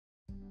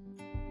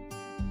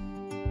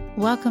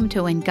Welcome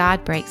to When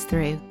God Breaks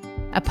Through,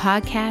 a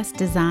podcast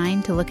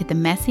designed to look at the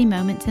messy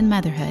moments in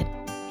motherhood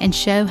and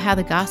show how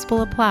the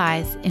gospel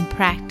applies in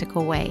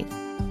practical ways,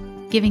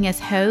 giving us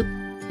hope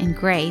and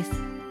grace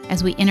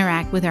as we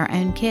interact with our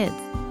own kids.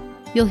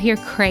 You'll hear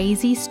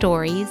crazy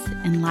stories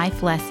and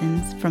life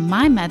lessons from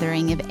my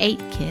mothering of 8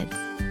 kids.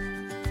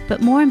 But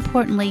more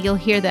importantly, you'll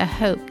hear the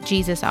hope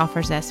Jesus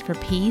offers us for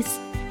peace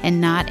and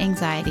not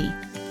anxiety,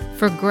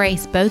 for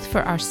grace both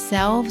for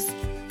ourselves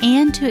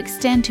and to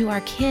extend to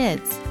our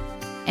kids,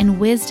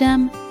 and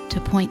wisdom to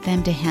point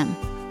them to Him.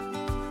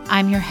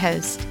 I'm your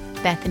host,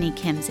 Bethany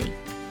Kimsey.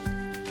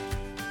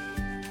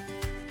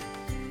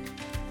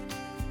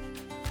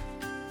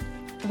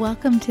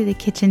 Welcome to the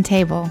kitchen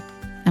table.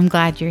 I'm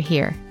glad you're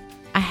here.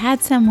 I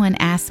had someone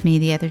ask me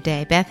the other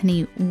day,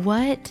 Bethany,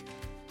 what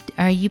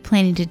are you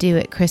planning to do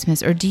at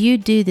Christmas? Or do you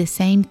do the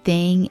same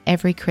thing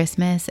every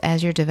Christmas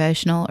as your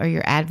devotional or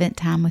your Advent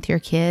time with your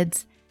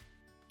kids?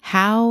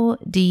 How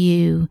do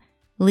you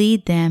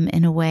lead them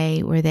in a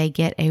way where they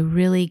get a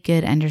really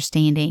good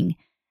understanding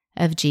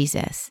of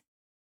Jesus?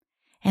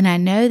 And I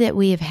know that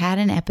we have had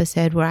an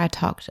episode where I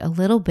talked a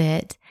little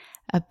bit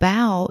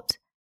about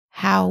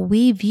how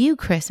we view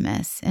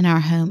Christmas in our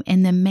home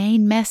and the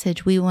main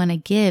message we want to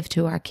give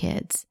to our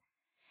kids.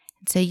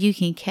 So you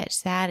can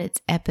catch that.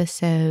 It's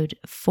episode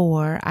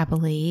 4, I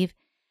believe.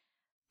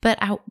 But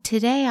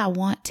today I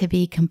want to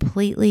be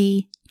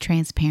completely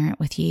transparent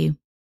with you.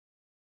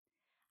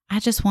 I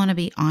just want to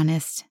be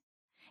honest.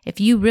 If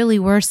you really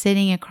were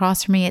sitting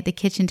across from me at the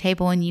kitchen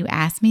table and you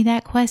asked me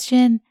that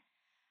question,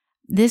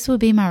 this would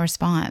be my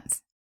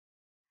response.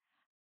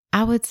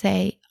 I would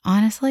say,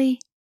 honestly,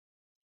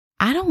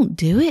 I don't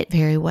do it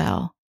very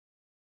well.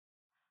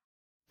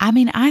 I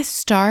mean, I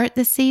start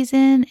the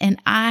season and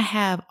I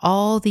have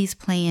all these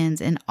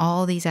plans and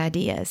all these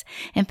ideas.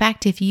 In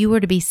fact, if you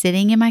were to be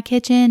sitting in my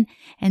kitchen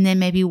and then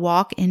maybe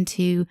walk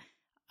into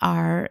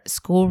our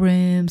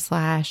schoolroom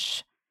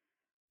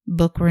 /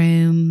 book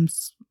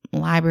rooms,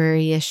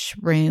 library-ish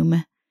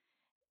room,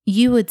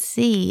 you would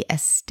see a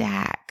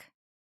stack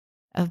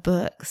of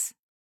books,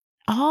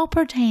 all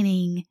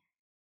pertaining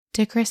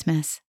to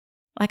Christmas.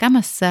 Like, I'm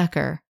a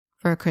sucker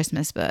for a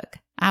Christmas book.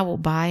 I will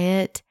buy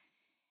it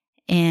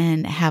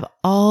and have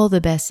all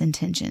the best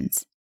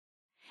intentions.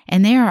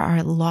 And there are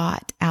a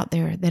lot out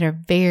there that are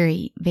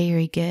very,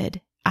 very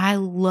good. I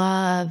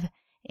love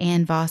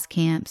Ann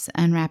Voskamp's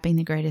Unwrapping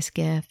the Greatest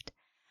Gift.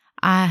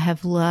 I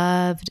have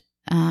loved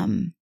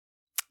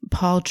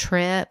Paul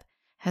Tripp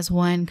has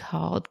one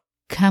called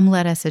Come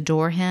Let Us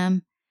Adore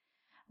Him.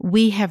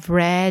 We have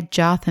read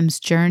Jotham's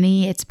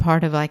Journey. It's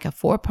part of like a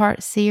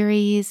 4-part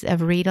series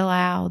of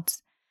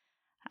read-alouds.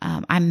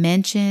 I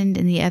mentioned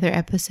in the other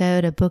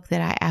episode a book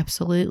that I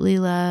absolutely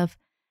love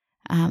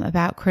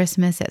about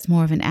Christmas that's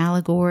more of an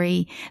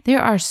allegory.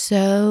 There are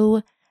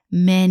so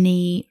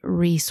many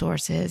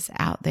resources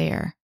out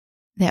there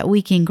that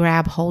we can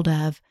grab hold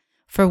of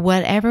for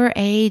whatever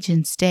age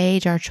and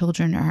stage our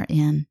children are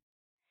in.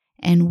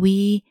 And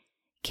we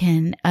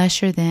can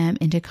usher them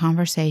into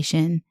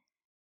conversation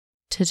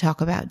to talk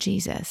about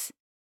Jesus.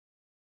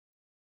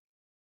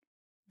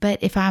 But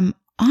if I'm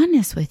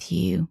honest with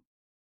you,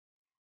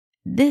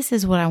 this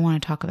is what I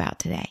want to talk about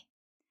today.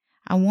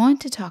 I want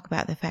to talk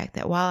about the fact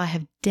that while I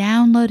have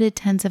downloaded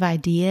tons of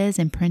ideas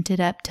and printed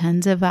up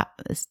tons of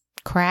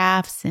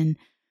crafts and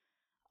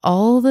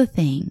all the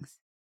things,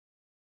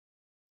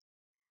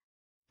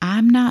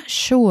 I'm not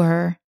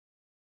sure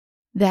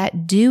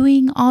that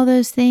doing all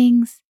those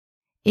things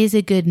is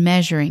a good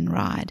measuring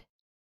rod.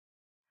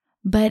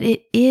 But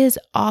it is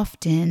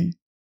often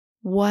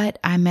what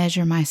I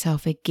measure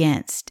myself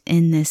against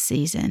in this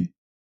season.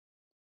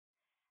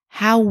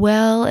 How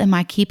well am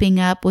I keeping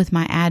up with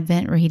my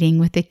Advent reading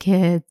with the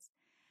kids?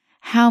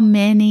 How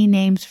many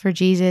names for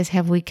Jesus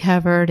have we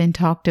covered and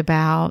talked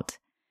about?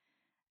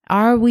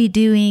 Are we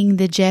doing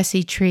the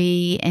Jesse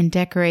tree and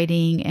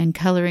decorating and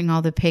coloring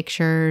all the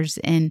pictures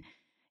and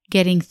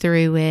getting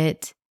through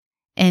it?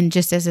 And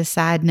just as a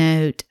side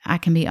note, I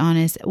can be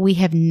honest, we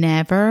have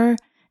never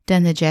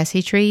done the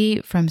Jesse tree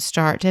from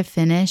start to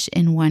finish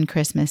in one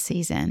Christmas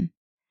season.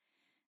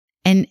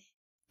 And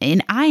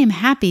I am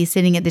happy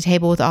sitting at the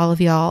table with all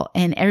of y'all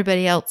and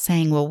everybody else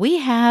saying, well, we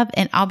have,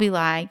 and I'll be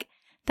like,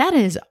 that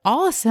is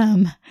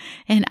awesome.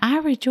 And I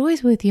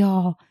rejoice with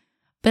y'all.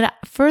 But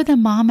for the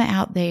mama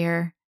out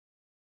there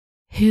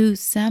who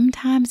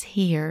sometimes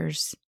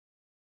hears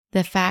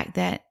the fact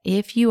that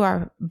if you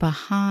are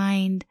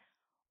behind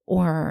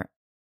or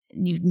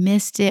you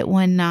missed it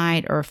one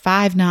night or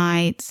 5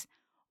 nights,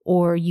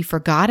 or you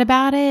forgot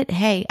about it.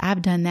 Hey,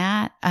 I've done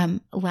that.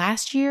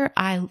 Last year,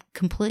 I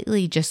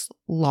completely just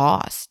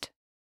lost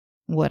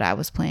what I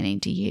was planning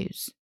to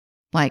use.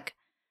 Like,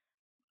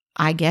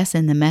 I guess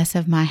in the mess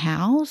of my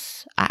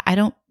house, I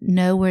don't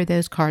know where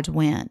those cards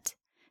went.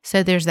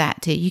 So there's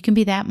that too. You can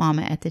be that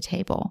mama at the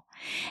table.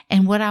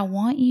 And what I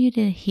want you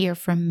to hear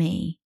from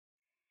me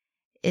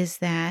is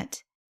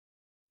that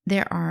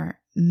there are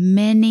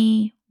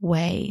many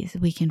ways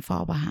we can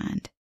fall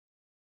behind.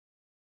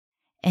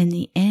 And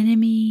the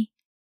enemy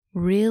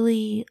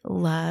really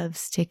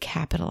loves to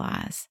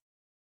capitalize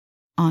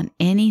on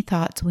any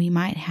thoughts we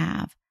might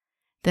have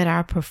that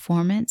our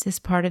performance is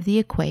part of the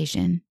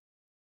equation,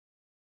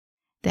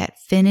 that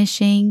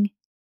finishing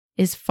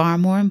is far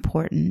more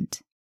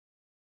important,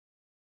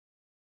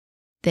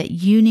 that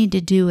you need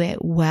to do it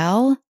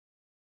well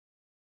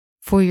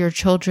for your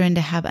children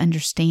to have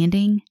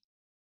understanding,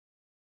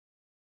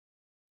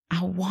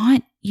 I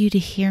want you to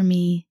hear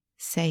me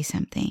say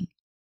something.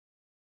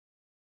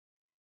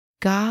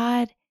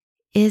 God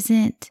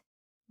isn't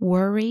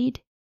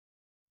worried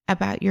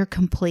about your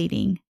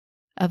completing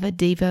of a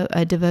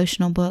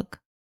devotional book.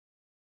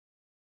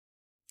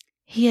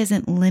 He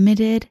isn't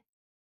limited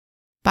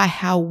by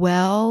how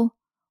well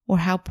or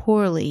how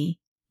poorly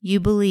you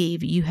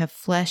believe you have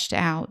fleshed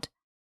out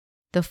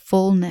the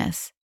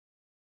fullness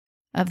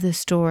of the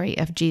story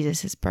of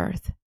Jesus'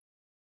 birth.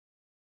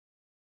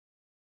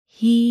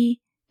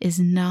 He is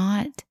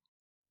not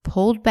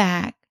held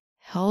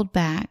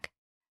back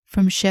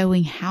from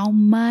showing how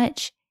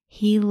much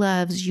He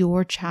loves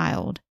your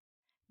child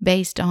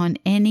based on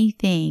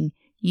anything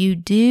you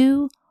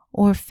do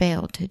or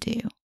fail to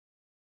do.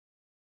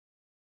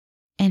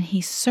 And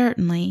He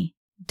certainly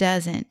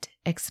doesn't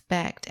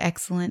expect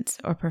excellence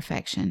or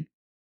perfection.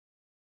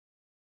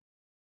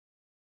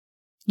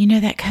 You know,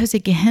 that goes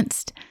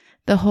against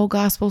the whole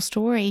gospel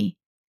story.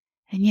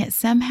 And yet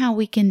somehow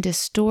we can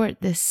distort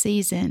this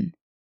season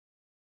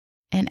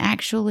and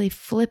actually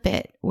flip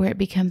it where it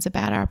becomes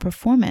about our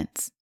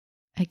performance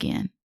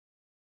again.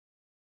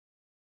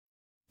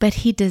 But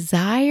He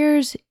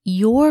desires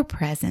your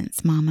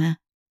presence, Mama,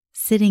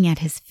 sitting at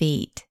His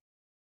feet.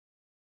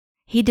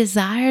 He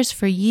desires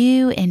for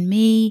you and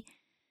me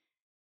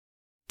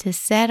to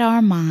set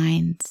our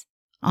minds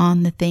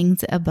on the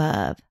things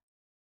above,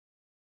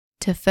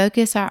 to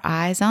focus our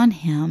eyes on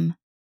Him,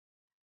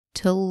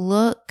 to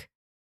look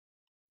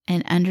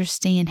and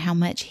understand how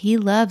much He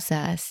loves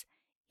us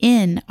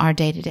in our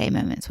day-to-day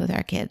moments with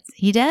our kids.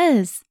 He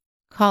does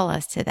call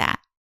us to that.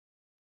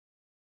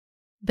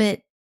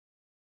 But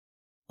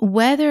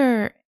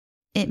whether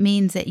it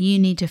means that you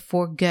need to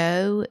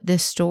forego the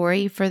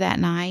story for that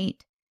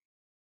night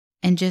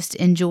and just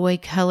enjoy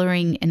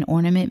coloring an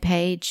ornament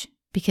page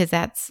because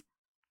that's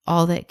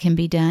all that can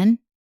be done,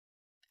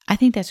 I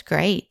think that's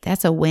great.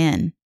 That's a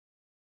win.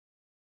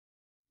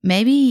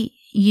 Maybe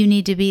you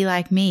need to be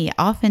like me.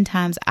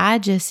 Oftentimes, I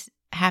just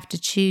have to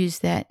choose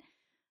that,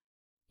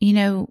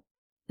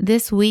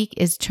 this week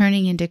is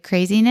turning into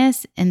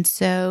craziness. And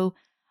so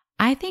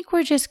I think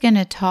we're just going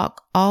to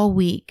talk all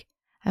week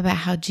about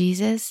how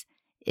Jesus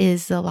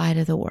is the light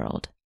of the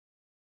world.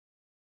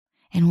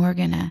 And we're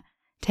going to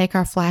take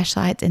our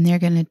flashlights and they're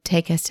going to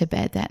take us to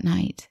bed that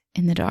night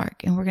in the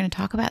dark. And we're going to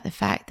talk about the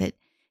fact that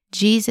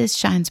Jesus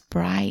shines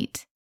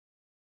bright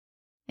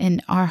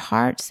in our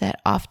hearts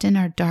that often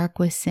are dark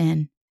with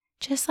sin,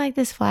 just like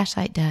this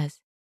flashlight does.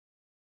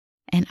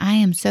 And I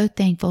am so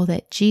thankful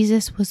that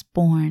Jesus was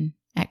born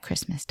at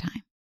Christmas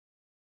time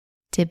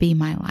to be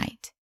my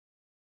light.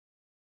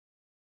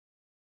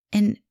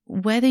 And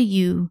whether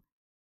you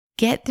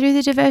get through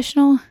the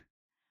devotional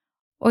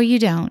or you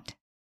don't,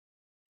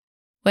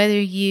 whether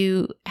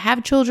you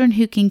have children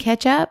who can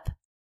catch up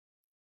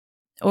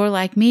or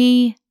like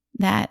me,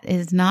 that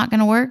is not going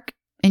to work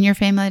in your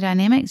family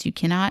dynamics, you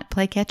cannot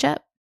play catch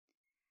up.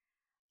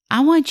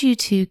 I want you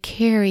to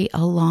carry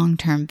a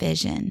long-term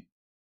vision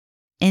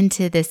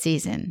into the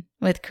season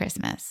with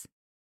Christmas.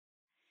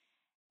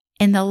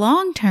 And the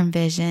long-term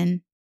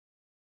vision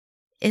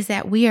is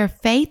that we are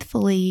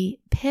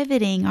faithfully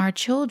pivoting our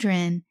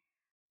children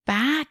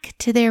back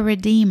to their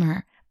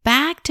Redeemer,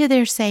 back to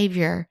their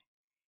Savior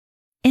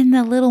in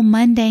the little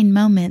mundane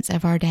moments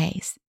of our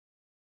days.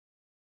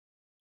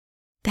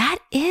 That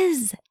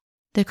is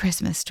the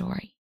Christmas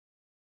story.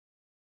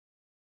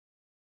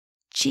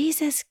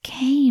 Jesus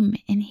came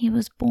and He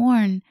was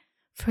born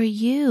for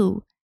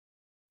you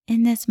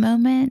in this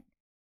moment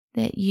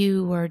that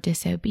you were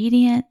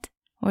disobedient,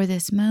 or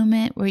this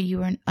moment where you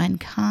were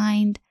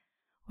unkind,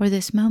 or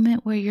this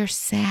moment where you're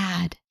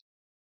sad.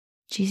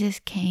 Jesus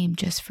came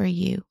just for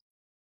you.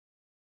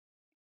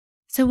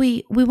 So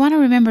we want to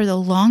remember the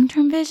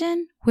long-term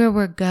vision, where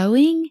we're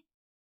going.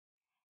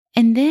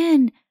 And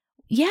then,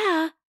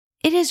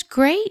 it is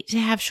great to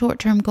have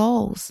short-term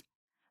goals.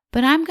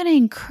 But I'm going to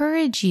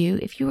encourage you,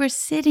 if you were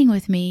sitting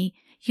with me,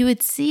 you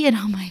would see it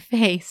on my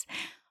face.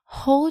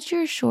 Hold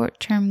your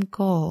short-term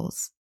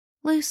goals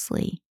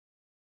loosely,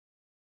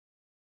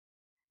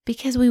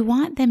 because we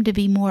want them to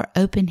be more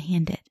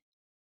open-handed.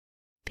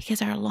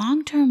 Because our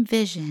long-term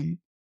vision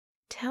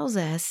tells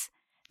us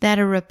that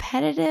a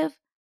repetitive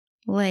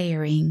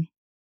layering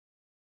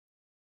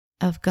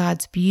of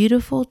God's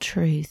beautiful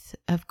truth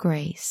of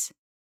grace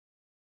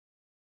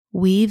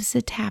weaves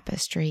a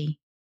tapestry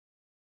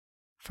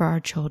for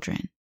our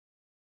children.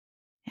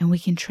 And we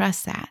can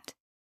trust that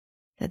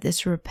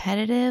this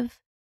repetitive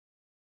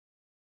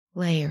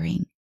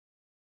layering,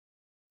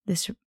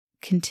 this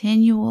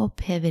continual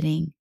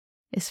pivoting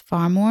is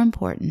far more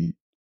important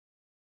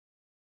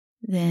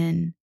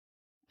than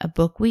a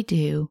book we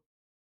do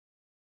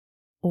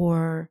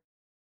or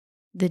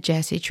the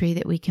Jesse tree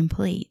that we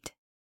complete.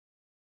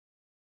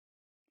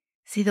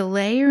 See, the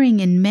layering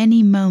in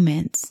many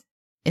moments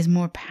is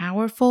more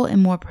powerful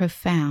and more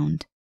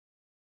profound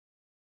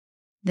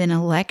than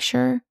a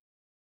lecture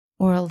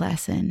or a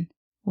lesson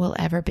will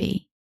ever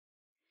be.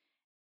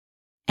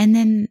 And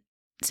then,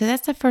 so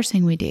that's the first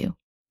thing we do.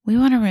 We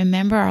want to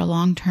remember our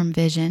long-term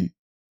vision,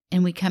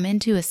 and we come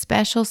into a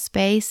special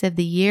space of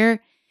the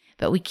year,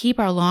 but we keep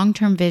our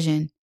long-term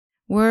vision.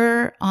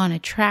 We're on a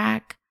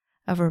track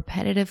of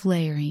repetitive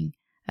layering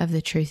of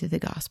the truth of the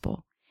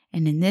gospel.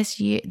 And in this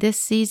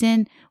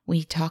season,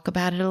 we talk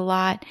about it a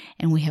lot,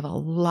 and we have a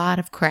lot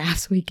of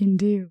crafts we can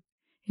do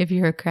if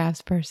you're a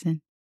crafts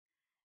person,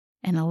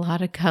 and a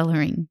lot of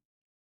coloring.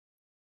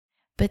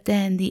 But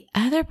then the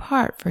other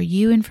part for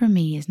you and for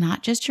me is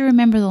not just to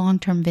remember the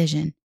long-term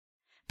vision,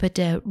 but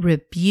to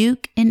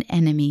rebuke an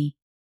enemy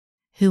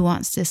who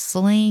wants to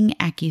sling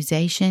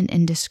accusation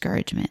and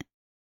discouragement.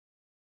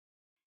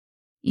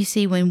 You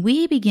see, when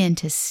we begin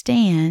to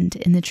stand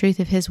in the truth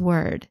of His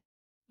Word,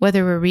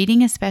 whether we're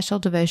reading a special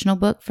devotional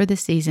book for the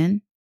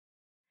season,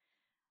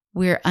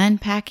 we're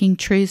unpacking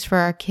truths for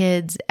our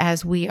kids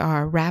as we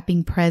are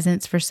wrapping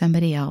presents for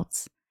somebody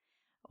else,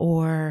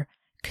 or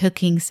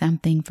cooking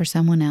something for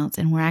someone else,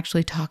 and we're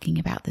actually talking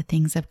about the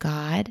things of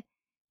God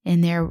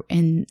in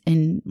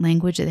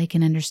language that they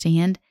can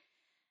understand.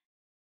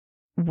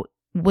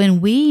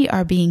 When we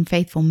are being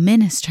faithful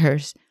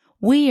ministers,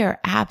 we are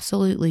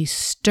absolutely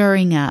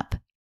stirring up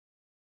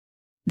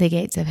the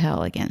gates of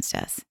hell against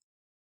us.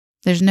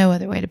 There's no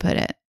other way to put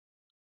it.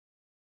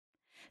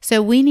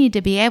 So we need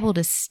to be able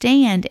to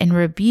stand and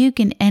rebuke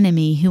an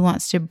enemy who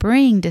wants to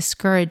bring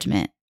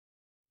discouragement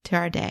to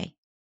our day.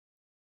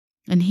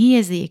 And he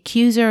is the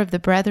accuser of the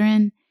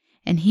brethren,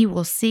 and he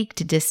will seek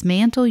to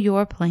dismantle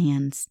your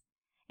plans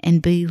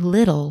and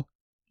belittle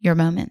your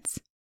moments.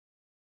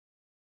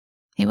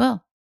 He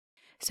will.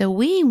 So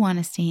we want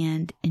to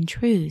stand in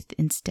truth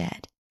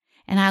instead.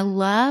 And I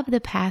love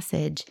the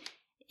passage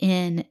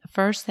in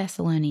 1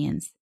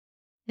 Thessalonians.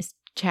 It's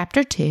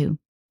chapter 2.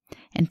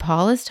 And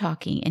Paul is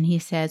talking, and he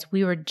says,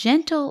 "We were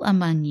gentle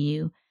among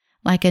you,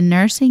 like a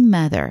nursing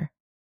mother,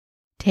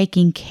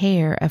 taking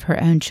care of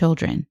her own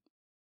children.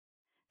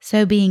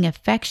 So being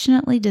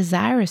affectionately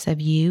desirous of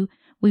you,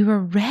 we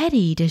were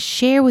ready to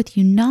share with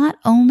you not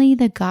only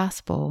the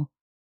gospel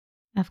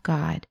of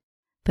God,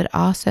 but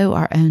also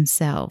our own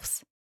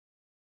selves."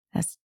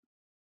 That's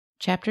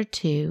chapter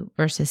 2,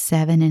 verses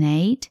 7 and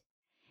 8.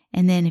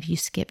 And then if you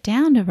skip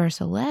down to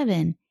verse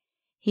 11,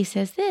 he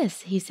says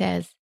this. He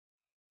says,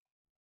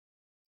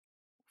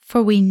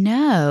 "For we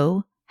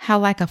know how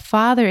like a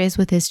father is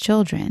with his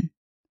children,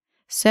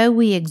 so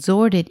we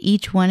exhorted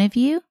each one of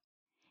you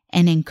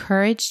and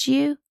encouraged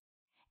you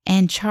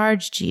and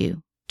charged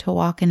you to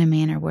walk in a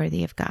manner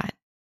worthy of God."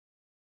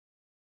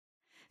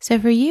 So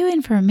for you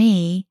and for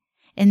me,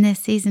 in this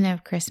season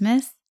of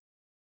Christmas,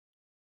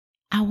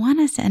 I want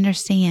us to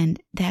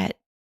understand that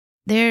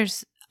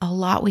there's a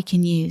lot we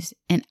can use,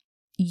 and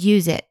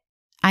use it.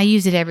 I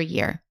use it every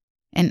year.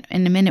 And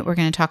in a minute, we're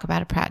going to talk about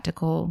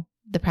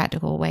the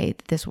practical way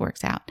that this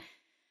works out.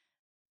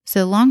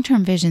 So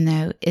long-term vision,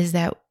 though, is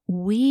that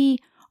we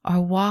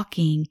are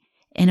walking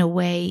in a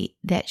way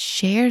that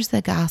shares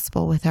the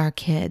gospel with our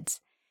kids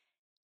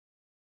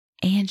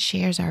and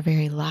shares our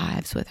very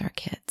lives with our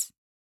kids.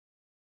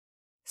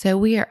 So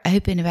we are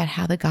open about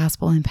how the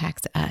gospel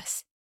impacts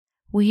us.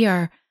 We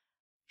are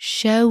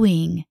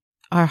showing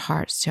our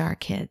hearts to our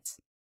kids.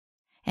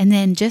 And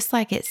then just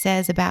like it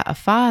says about a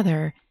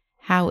father,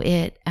 how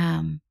it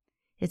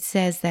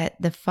says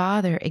that the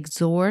father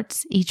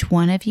exhorts each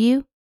one of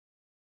you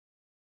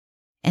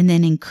and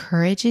then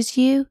encourages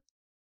you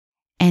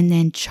and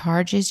then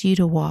charges you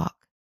to walk.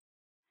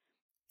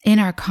 In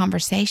our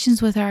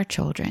conversations with our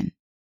children,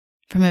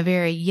 from a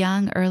very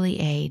young, early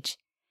age,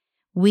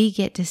 we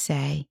get to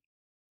say,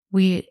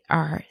 we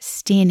are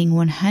standing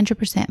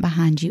 100%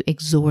 behind you,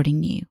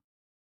 exhorting you,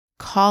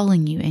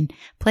 calling you, and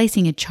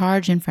placing a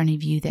charge in front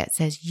of you that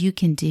says, you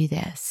can do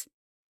this.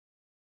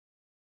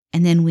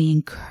 And then we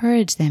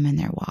encourage them in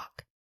their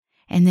walk.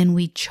 And then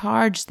we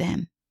charge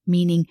them,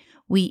 meaning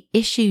we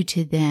issue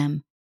to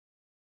them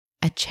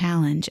a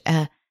challenge,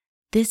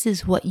 this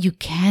is what you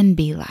can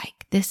be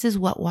like. This is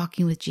what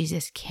walking with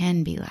Jesus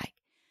can be like.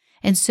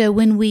 And so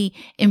when we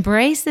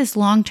embrace this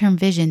long-term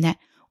vision that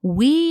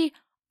we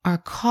are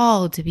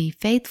called to be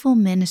faithful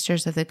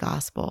ministers of the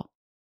gospel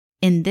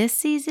in this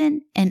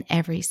season and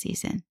every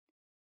season,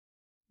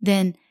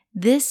 then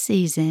this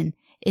season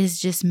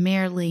is just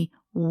merely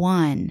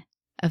one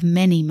of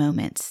many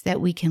moments that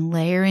we can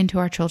layer into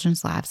our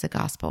children's lives the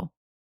gospel.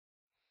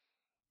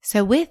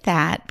 So with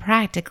that,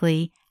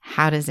 practically,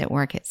 how does it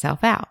work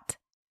itself out?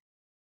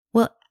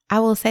 Well, I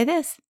will say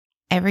this.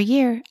 Every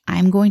year,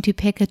 I'm going to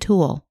pick a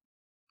tool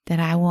that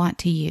I want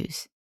to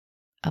use.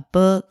 A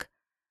book,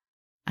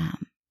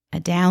 a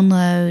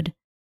download,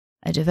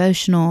 a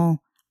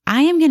devotional.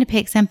 I am going to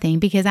pick something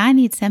because I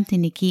need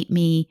something to keep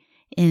me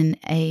in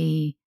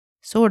a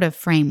sort of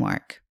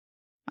framework.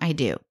 I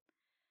do.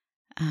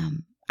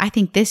 I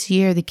think this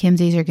year the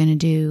Kimseys are going to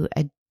do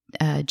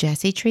a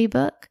Jesse Tree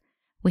book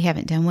We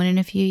haven't done one in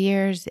a few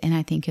years, and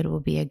I think it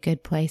will be a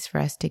good place for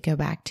us to go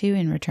back to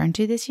and return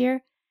to this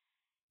year.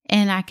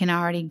 And I can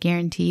already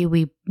guarantee you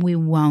we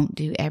won't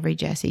do every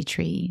Jesse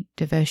tree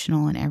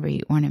devotional and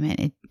every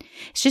ornament.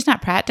 It's just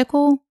not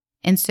practical.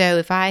 And so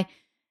if I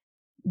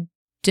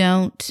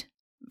don't,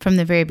 from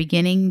the very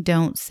beginning,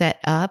 don't set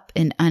up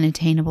an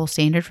unattainable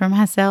standard for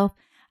myself,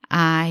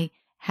 I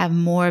have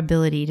more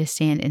ability to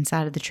stand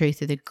inside of the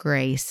truth of the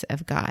grace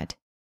of God.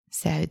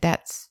 So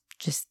that's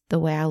just the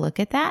way I look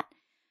at that.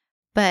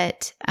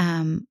 But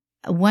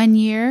one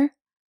year,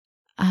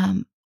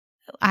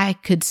 I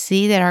could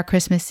see that our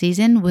Christmas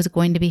season was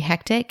going to be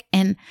hectic.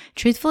 And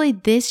truthfully,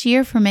 this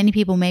year for many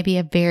people may be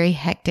a very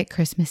hectic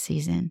Christmas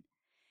season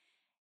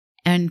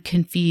and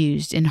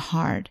confused and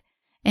hard.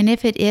 And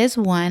if it is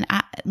one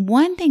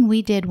thing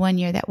we did one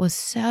year that was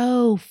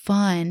so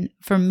fun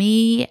for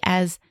me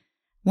as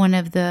one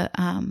of the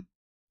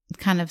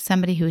kind of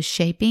somebody who was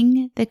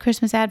shaping the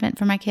Christmas Advent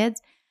for my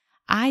kids,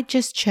 I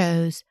just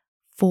chose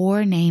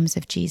 4 names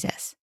of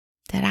Jesus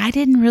that I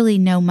didn't really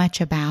know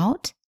much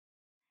about.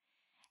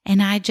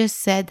 And I just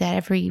said that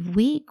every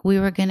week we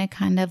were going to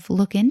kind of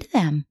look into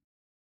them.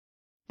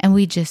 And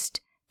we just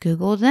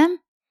Googled them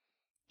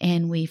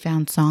and we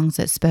found songs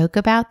that spoke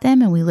about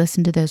them and we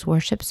listened to those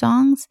worship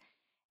songs.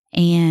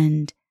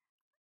 And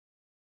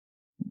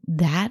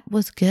that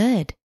was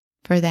good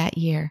for that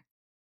year.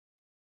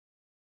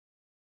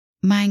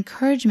 My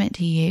encouragement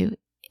to you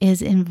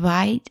is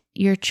invite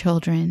your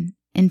children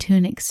into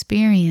an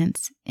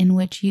experience in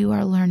which you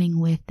are learning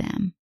with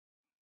them.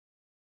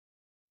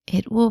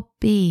 It will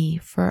be,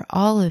 for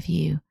all of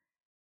you,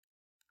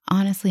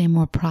 honestly, a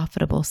more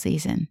profitable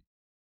season.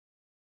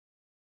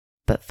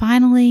 But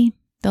finally,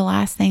 the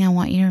last thing I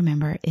want you to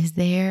remember is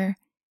there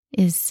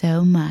is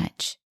so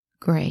much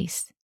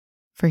grace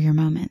for your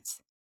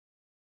moments.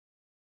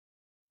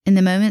 In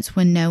the moments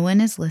when no one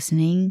is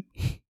listening,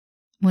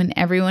 when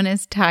everyone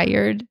is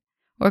tired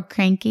or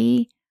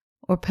cranky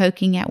or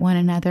poking at one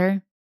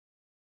another,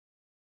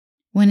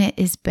 when it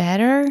is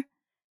better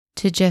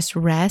to just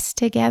rest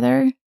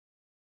together,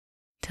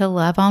 to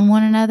love on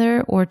one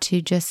another, or to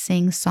just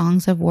sing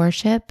songs of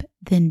worship,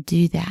 then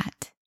do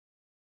that.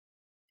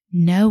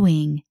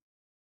 Knowing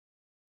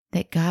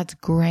that God's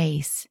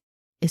grace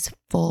is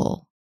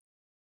full.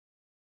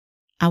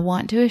 I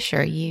want to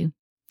assure you,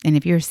 and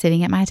if you're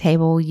sitting at my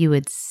table, you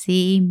would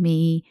see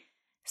me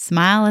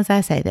smile as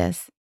I say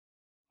this.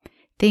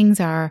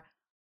 Things are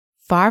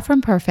far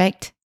from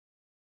perfect,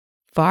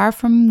 far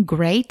from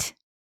great,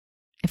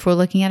 if we're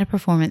looking at a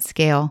performance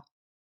scale,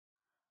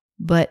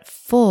 but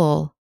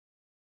full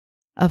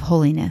of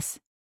holiness,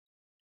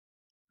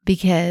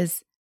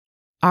 because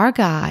our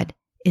God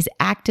is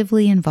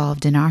actively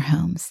involved in our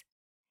homes.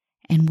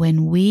 And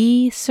when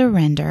we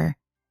surrender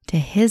to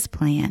His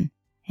plan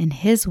and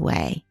His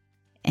way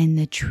and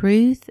the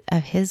truth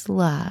of His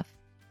love,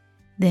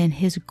 then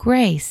His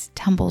grace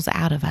tumbles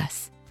out of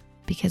us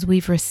because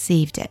we've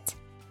received it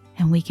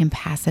and we can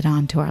pass it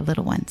on to our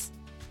little ones.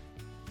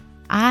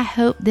 I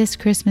hope this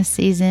Christmas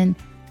season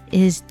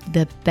is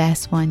the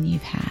best one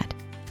you've had.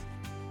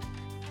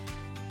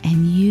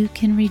 And you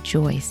can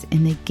rejoice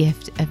in the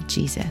gift of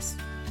Jesus,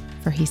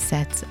 for He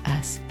sets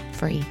us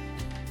free.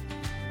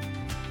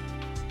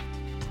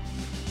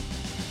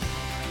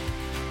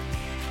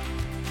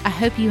 I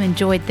hope you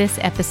enjoyed this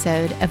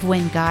episode of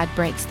When God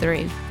Breaks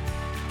Through.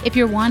 If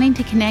you're wanting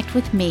to connect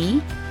with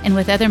me and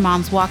with other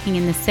moms walking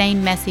in the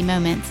same messy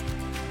moments,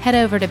 head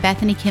over to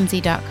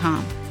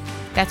BethanyKimsey.com.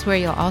 That's where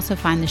you'll also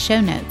find the show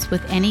notes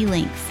with any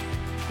links,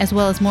 as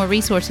well as more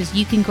resources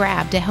you can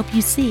grab to help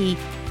you see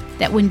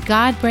that when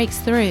God breaks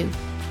through,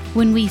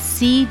 when we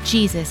see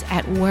Jesus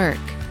at work,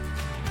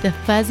 the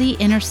fuzzy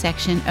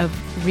intersection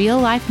of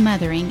real-life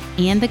mothering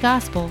and the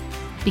gospel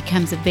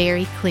becomes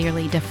very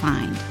clearly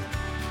defined.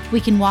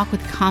 We can walk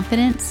with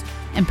confidence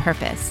and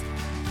purpose.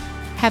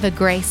 Have a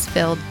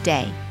grace-filled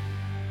day.